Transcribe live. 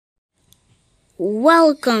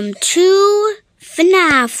Welcome to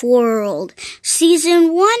FNAF World,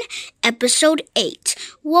 Season 1, Episode 8.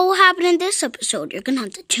 What will happen in this episode? You're gonna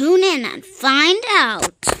have to tune in and find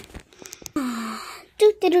out.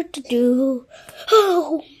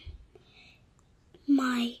 Oh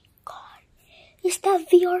my god. Is that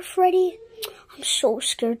VR Freddy? I'm so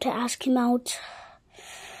scared to ask him out.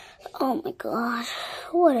 Oh my god.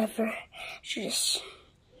 Whatever. Just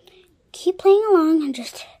keep playing along and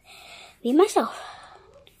just be myself.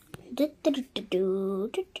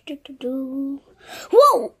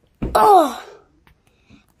 Whoa! Oh!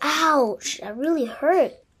 Ouch! That really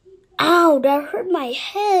hurt. Ow! That hurt my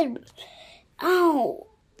head. Ow!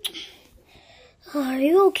 Are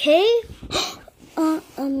you okay? I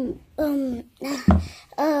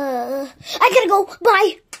gotta go.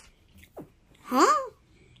 Bye. Huh?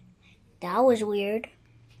 That was weird.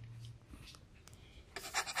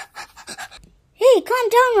 Hey, calm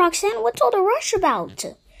down, Roxanne. What's all the rush about?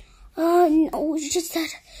 No, it's just that...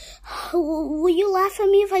 will you laugh at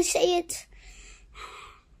me if I say it?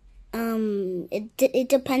 It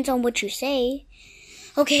depends on what you say.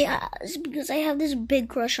 Okay, it's because I have this big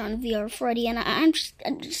crush on VR Freddy, and I'm just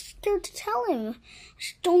scared to tell him. I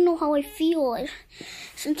just don't know how I feel.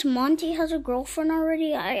 Since Monty has a girlfriend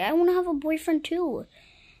already, I want to have a boyfriend too.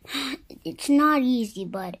 It's not easy,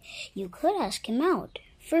 but you could ask him out.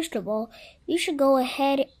 First of all, you should go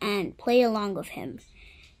ahead and play along with him.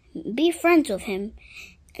 Be friends with him.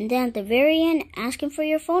 And then at the very end, ask him for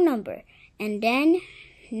your phone number. And then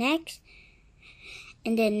next,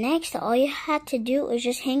 all you have to do is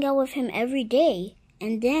just hang out with him every day.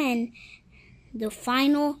 And then the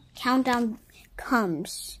final countdown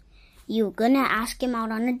comes. You're gonna ask him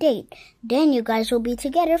out on a date. Then you guys will be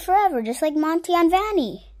together forever, just like Monty and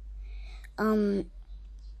Vanny.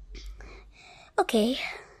 Okay,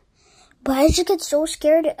 but I just get so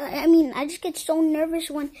scared. I just get so nervous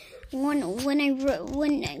whenever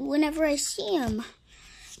I see him.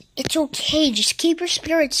 It's okay. Just keep your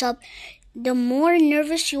spirits up. The more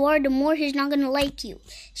nervous you are, the more he's not gonna like you.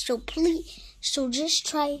 So just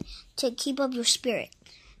try to keep up your spirit.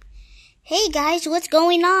 Hey guys, what's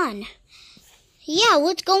going on? Yeah,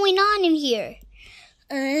 what's going on in here?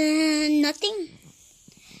 Nothing.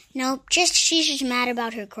 Nope, she's just mad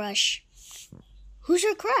about her crush. Who's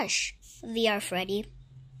her crush? VR Freddy.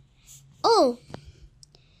 Oh.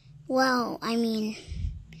 Well,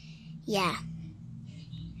 yeah.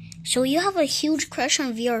 So you have a huge crush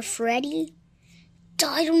on VR Freddy?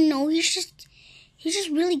 I don't know, he's just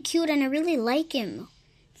really cute and I really like him.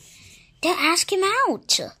 Then ask him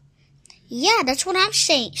out. Yeah, that's what I'm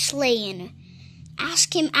slaying.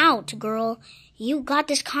 Ask him out, girl. You got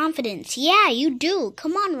this confidence. Yeah, you do.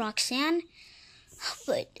 Come on, Roxanne.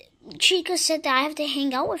 But Chica said that I have to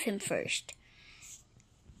hang out with him first.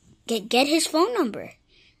 Get his phone number.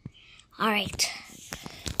 Alright.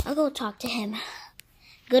 I'll go talk to him.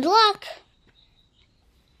 Good luck.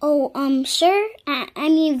 Oh, sir?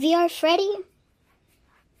 VR Freddy?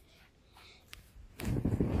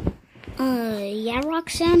 Yeah,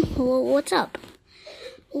 Roxanne? What's up?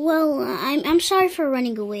 Well, I'm sorry for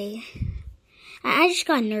running away. I just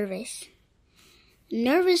got nervous.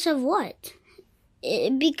 Nervous of what?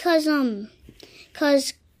 Because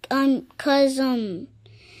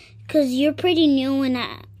you're pretty new and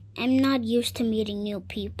I'm not used to meeting new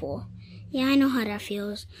people. Yeah, I know how that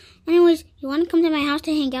feels. Anyways, you want to come to my house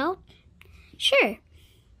to hang out? Sure.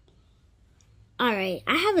 Alright,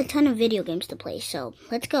 I have a ton of video games to play, so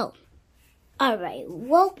let's go. Alright,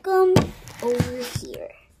 welcome over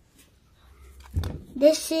here.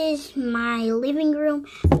 This is my living room.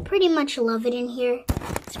 I pretty much love it in here.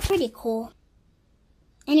 It's pretty cool.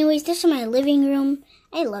 Anyways, this is my living room.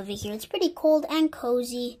 I love it here. It's pretty cold and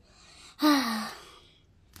cozy. By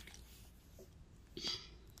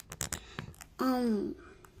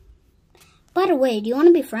the way, do you want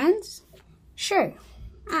to be friends? Sure.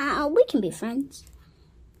 We can be friends.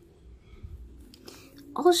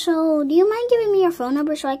 Also, do you mind giving me your phone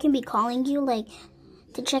number so I can be calling you,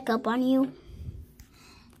 to check up on you?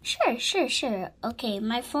 Sure. Okay,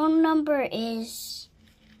 my phone number is...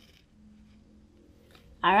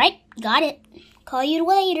 Alright, got it. Call you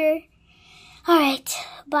later. Alright,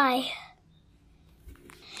 bye.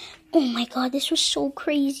 Oh my god, this was so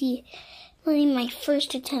crazy. My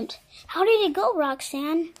first attempt. How did it go,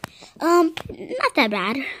 Roxanne? Not that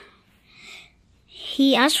bad.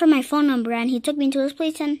 He asked for my phone number and he took me to his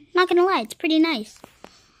place and, not gonna lie, it's pretty nice.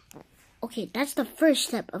 Okay, that's the first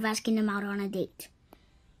step of asking him out on a date.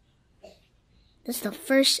 That's the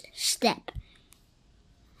first step.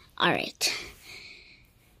 Alright.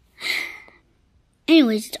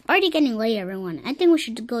 Anyways, it's already getting late, everyone. I think we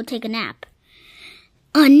should go take a nap.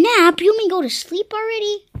 A nap? You mean go to sleep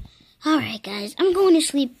already? Alright, guys. I'm going to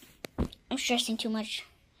sleep. I'm stressing too much.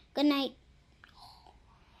 Good night.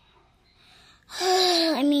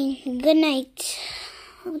 Good night.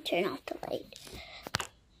 I'll turn off the light.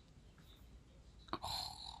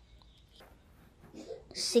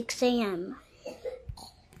 6 a.m.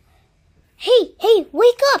 Hey,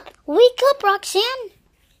 wake up! Wake up, Roxanne!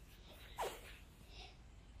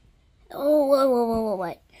 Oh, whoa,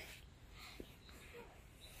 what?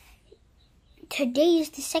 Today is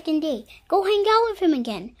the second day. Go hang out with him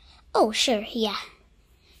again. Oh, sure, yeah.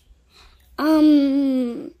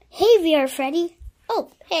 Hey, VR Freddy.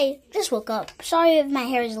 Oh, hey, just woke up. Sorry if my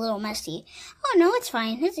hair is a little messy. Oh, no, it's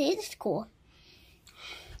fine. It's cool.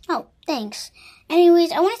 Oh, thanks.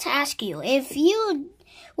 Anyways, I wanted to ask you,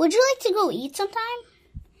 would you like to go eat sometime?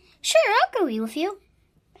 Sure, I'll go eat with you.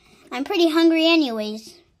 I'm pretty hungry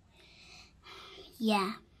anyways.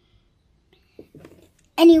 Yeah.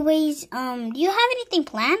 Anyways, do you have anything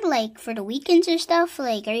planned, like, for the weekends or stuff?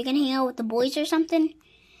 Like, are you gonna hang out with the boys or something?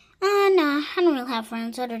 Nah, I don't really have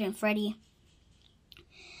friends other than Freddy.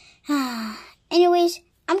 Anyways,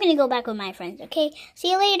 I'm gonna go back with my friends, okay?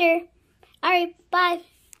 See you later. Alright, bye.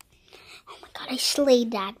 Oh my god, I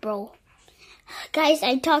slayed that, bro. Guys,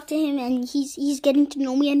 I talked to him and he's getting to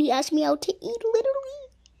know me and he asked me out to eat,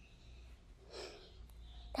 literally.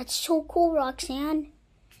 That's so cool, Roxanne.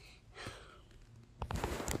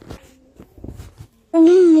 Oh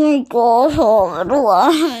my god,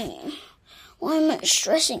 why am I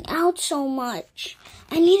stressing out so much?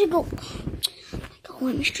 I need to go. Oh my god,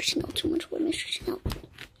 why am I stressing out so much? Why am I stressing out?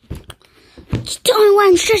 Just tell me why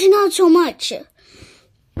I'm stressing out so much.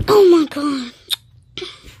 Oh my god.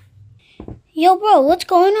 Yo, bro, what's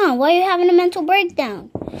going on? Why are you having a mental breakdown?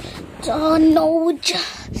 Oh no,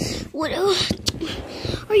 what?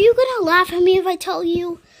 Are you gonna laugh at me if I tell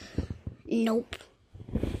you? Nope.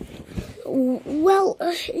 Well,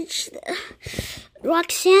 it's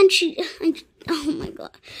Roxanne. Oh my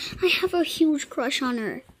god, I have a huge crush on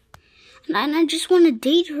her, and I just want to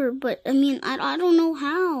date her. But I mean, I don't know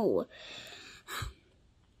how.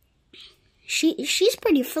 She's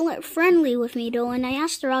pretty friendly with me though, and I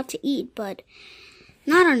asked her out to eat, but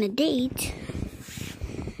not on a date.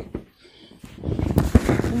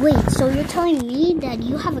 Wait, so you're telling me that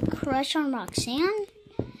you have a crush on Roxanne?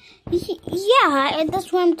 Yeah,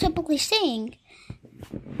 that's what I'm typically saying.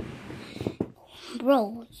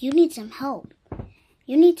 Bro, you need some help.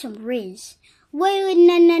 You need some Riz. Wait,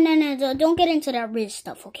 no. Don't get into that Riz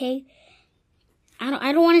stuff, okay?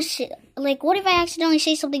 I don't want to say, like, what if I accidentally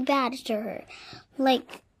say something bad to her?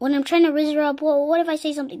 Like, when I'm trying to Riz her up, well, what if I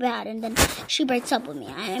say something bad and then she breaks up with me?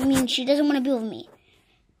 I mean, she doesn't want to be with me.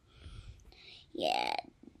 Yeah.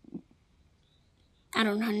 I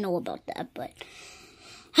don't know about that, but...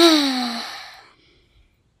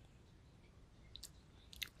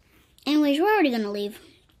 Anyways, we're already gonna leave.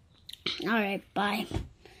 Alright, bye.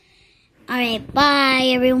 Alright, bye,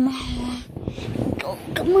 everyone. Go,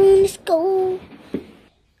 come on, let's go.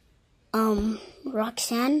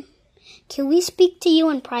 Roxanne, can we speak to you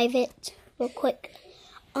in private real quick?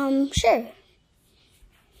 Sure.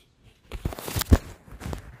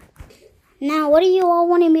 Now, what are you all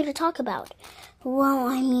wanting me to talk about? Well,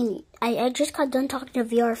 I mean, I just got done talking to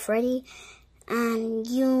VR Freddy, and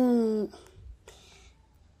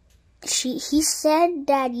he said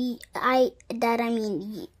that he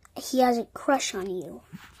has a crush on you.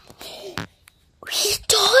 He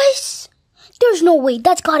does? There's no way.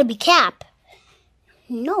 That's gotta be cap.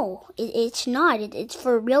 No, it's not. It's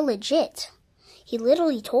for real legit. He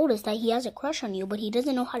literally told us that he has a crush on you, but he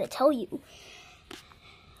doesn't know how to tell you.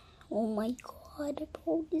 Oh my god,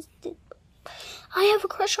 bro, I have a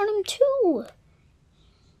crush on him too.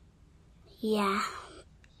 Yeah.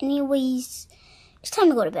 Anyways, it's time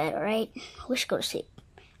to go to bed, alright? We should go to sleep.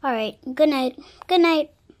 Alright, good night. Good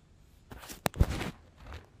night.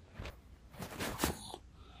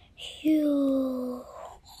 Phew.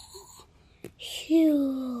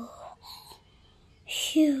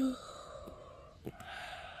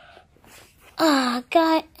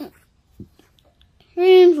 God.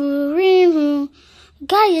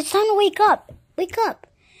 Guys, it's time to wake up. Wake up.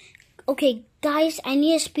 Okay, guys, I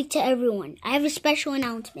need to speak to everyone. I have a special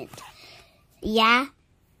announcement. Yeah?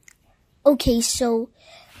 Okay, so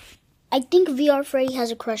I think VR Freddy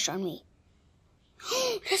has a crush on me.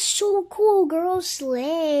 That's so cool, girl.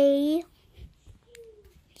 Slay.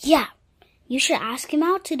 Yeah, you should ask him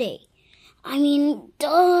out today. I mean,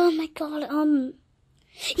 oh my god,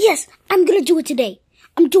 yes, I'm gonna do it today.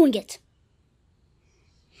 I'm doing it.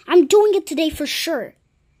 I'm doing it today for sure.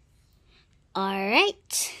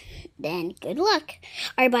 Alright, then good luck.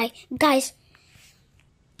 Alright, bye. Guys,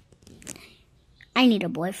 I need a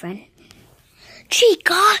boyfriend.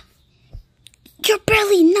 Chica! You're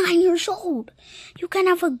barely 9 years old. You can't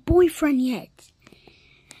have a boyfriend yet.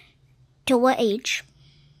 Till what age?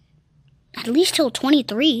 At least till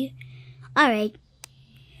 23. Alright.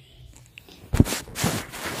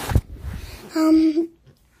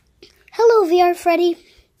 Hello, VR Freddy.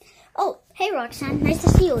 Oh, hey Roxanne. Nice to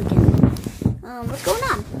see you again. What's going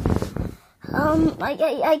on?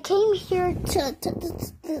 I came here to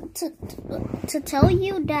tell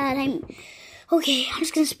you that I'm... Okay, I'm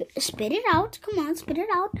just gonna spit it out. Come on, spit it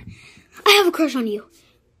out. I have a crush on you.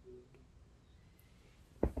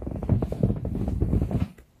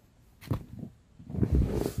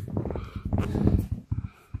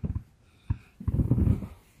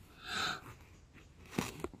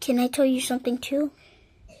 Can I tell you something too?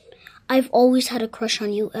 I've always had a crush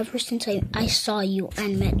on you ever since I saw you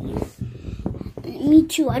and met you. Me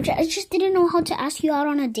too. I just didn't know how to ask you out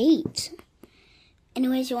on a date.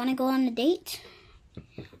 Anyways, you want to go on a date?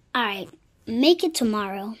 Alright, make it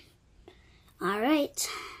tomorrow. Alright.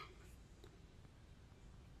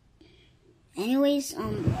 Anyways,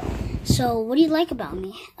 so what do you like about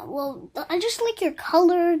me? Well, I just like your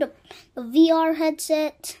color, the VR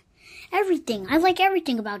headset, everything. I like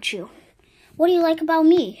everything about you. What do you like about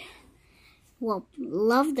me? Well,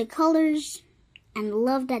 love the colors and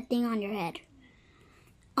love that thing on your head.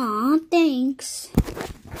 Aw, thanks.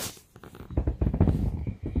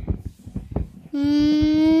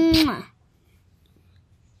 Mwah.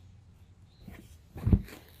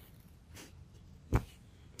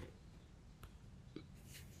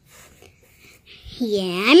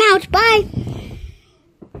 Yeah, I'm out. Bye.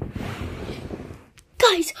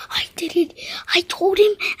 Guys, I did it. I told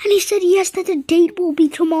him and he said yes, that the date will be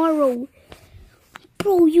tomorrow.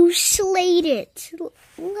 Bro, you slayed it.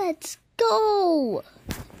 Let's go.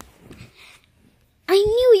 I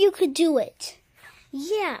knew you could do it.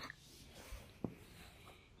 Yeah.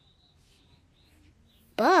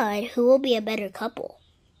 But who will be a better couple?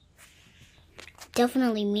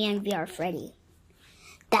 Definitely me and VR Freddy.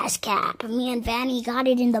 That's cap. Me and Vanny got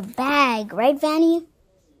it in the bag. Right, Vanny?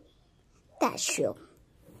 That's true.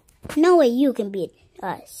 No way you can beat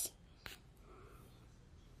us.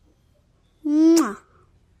 Mwah.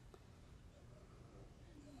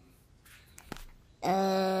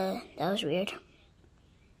 That was weird.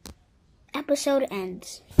 Episode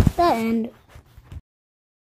ends. The end.